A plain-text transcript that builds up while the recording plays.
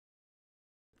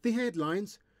The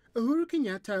headlines Uhuru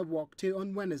Kenyatta walked to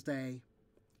on Wednesday.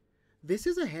 This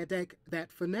is a headache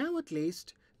that, for now at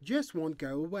least, just won't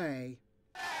go away.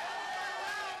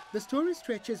 The story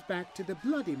stretches back to the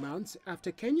bloody months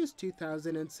after Kenya's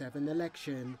 2007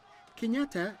 election.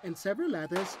 Kenyatta and several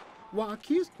others were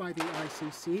accused by the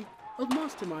ICC of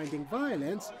masterminding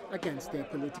violence against their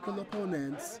political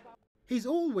opponents. He's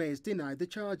always denied the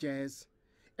charges,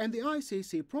 and the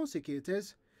ICC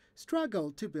prosecutors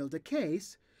struggled to build a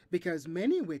case because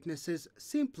many witnesses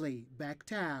simply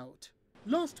backed out.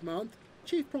 Last month,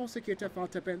 Chief Prosecutor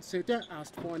Fatah Bensouda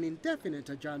asked for an indefinite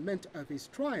adjournment of his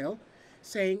trial,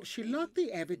 saying she lacked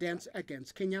the evidence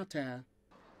against Kenyatta.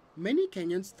 Many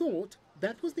Kenyans thought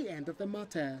that was the end of the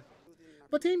matter.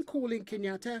 But in calling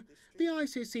Kenyatta, the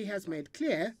ICC has made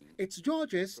clear its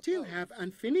judges still have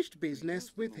unfinished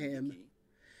business with him.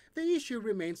 The issue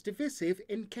remains divisive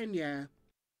in Kenya.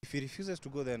 If he refuses to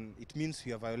go, then it means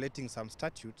we are violating some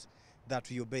statutes that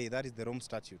we obey. That is the Rome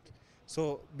Statute.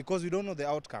 So, because we don't know the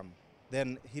outcome,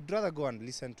 then he'd rather go and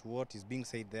listen to what is being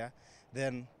said there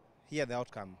than hear the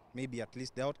outcome. Maybe at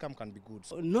least the outcome can be good.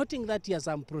 Noting that he has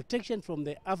some protection from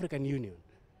the African Union,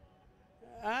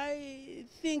 I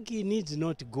think he needs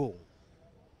not to go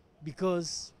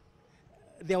because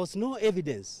there was no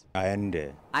evidence.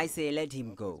 I say let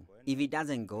him go. If he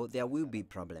doesn't go, there will be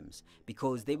problems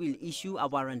because they will issue a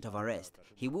warrant of arrest.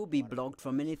 He will be blocked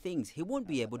from many things. He won't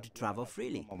be able to travel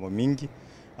freely.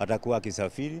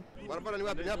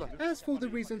 As for the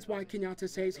reasons why Kenyatta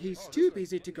says he's too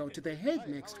busy to go to The Hague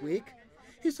next week,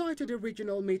 he cited a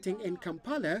regional meeting in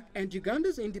Kampala and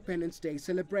Uganda's Independence Day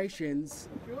celebrations.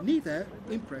 Neither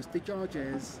impressed the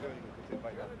judges.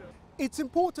 It's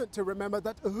important to remember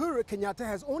that Uhuru Kenyatta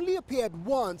has only appeared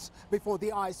once before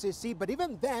the ICC, but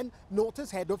even then not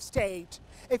as head of state.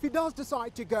 If he does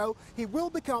decide to go, he will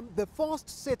become the first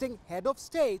sitting head of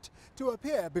state to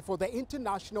appear before the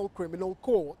International Criminal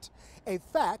Court, a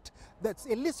fact that's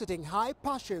eliciting high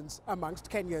passions amongst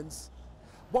Kenyans.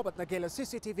 Nagila,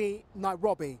 CCTV,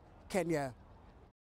 Nairobi, Kenya.